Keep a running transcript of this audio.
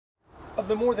Of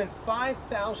the more than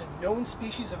 5,000 known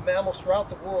species of mammals throughout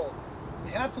the world,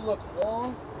 you have to look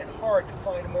long and hard to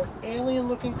find a more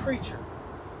alien-looking creature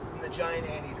than the giant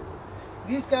anteater.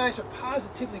 These guys are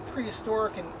positively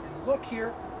prehistoric in look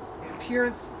here, in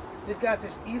appearance. They've got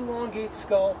this elongate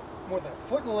skull, more than a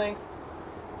foot in length.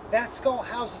 That skull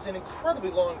houses an incredibly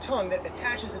long tongue that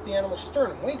attaches at the animal's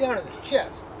sternum, way down in his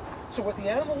chest. So what the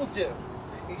animal will do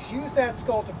is use that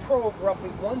skull to probe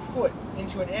roughly 1 foot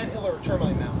into an anthill or a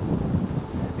termite mound.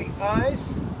 The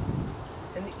eyes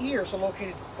and the ears are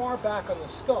located far back on the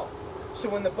skull, so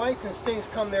when the bites and stings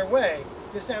come their way,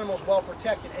 this animal is well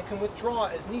protected and can withdraw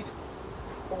as needed.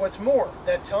 But what's more,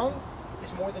 that tongue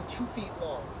is more than 2 feet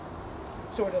long.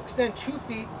 So it'll extend 2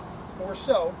 feet or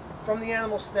so from the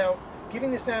animal's snout, giving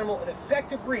this animal an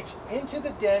effective reach into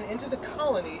the den, into the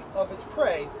colony of its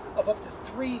prey of up to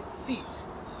 3 feet.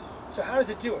 So how does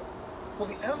it do it? Well,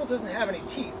 the animal doesn't have any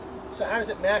teeth, so how does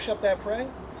it mash up that prey?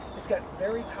 It's got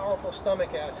very powerful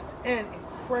stomach acids and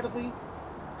incredibly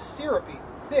syrupy,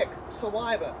 thick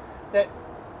saliva that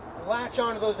latch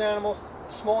onto those animals,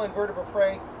 small invertebrate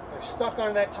prey. They're stuck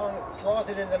onto that tongue, it draws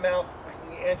it into the mouth,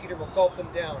 and the anteater will gulp them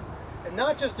down. And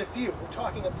not just a few, we're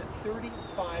talking up to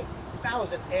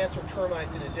 35,000 ants or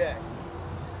termites in a day.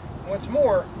 What's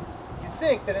more, you'd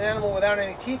think that an animal without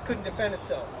any teeth couldn't defend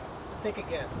itself. Think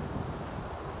again.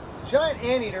 The giant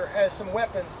anteater has some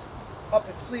weapons up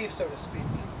its sleeve, so to speak.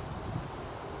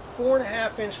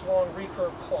 4.5-inch long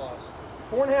recurved claws.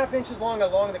 4.5 inches long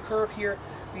along the curve here.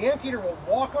 The anteater will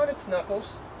walk on its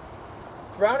knuckles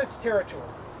throughout its territory,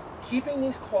 keeping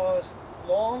these claws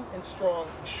long and strong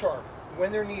and sharp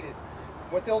when they're needed.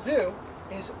 What they'll do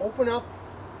is open up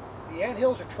the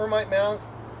anthills or termite mounds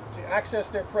to access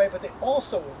their prey, but they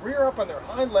also will rear up on their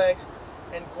hind legs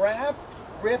and grab,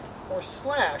 rip, or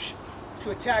slash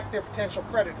to attack their potential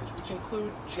predators, which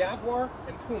include jaguar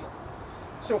and puma.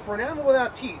 So for an animal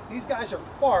without teeth, these guys are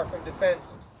far from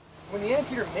defenseless. When the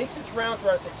anteater makes its round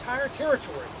throughout its entire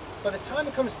territory, by the time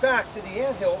it comes back to the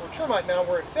anthill or termite mound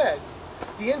where it fed,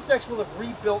 the insects will have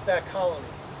rebuilt that colony.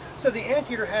 So the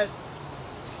anteater has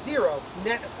zero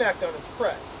net effect on its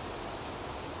prey,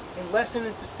 and lessen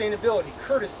in sustainability,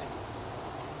 courtesy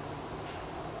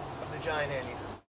of the giant anteater.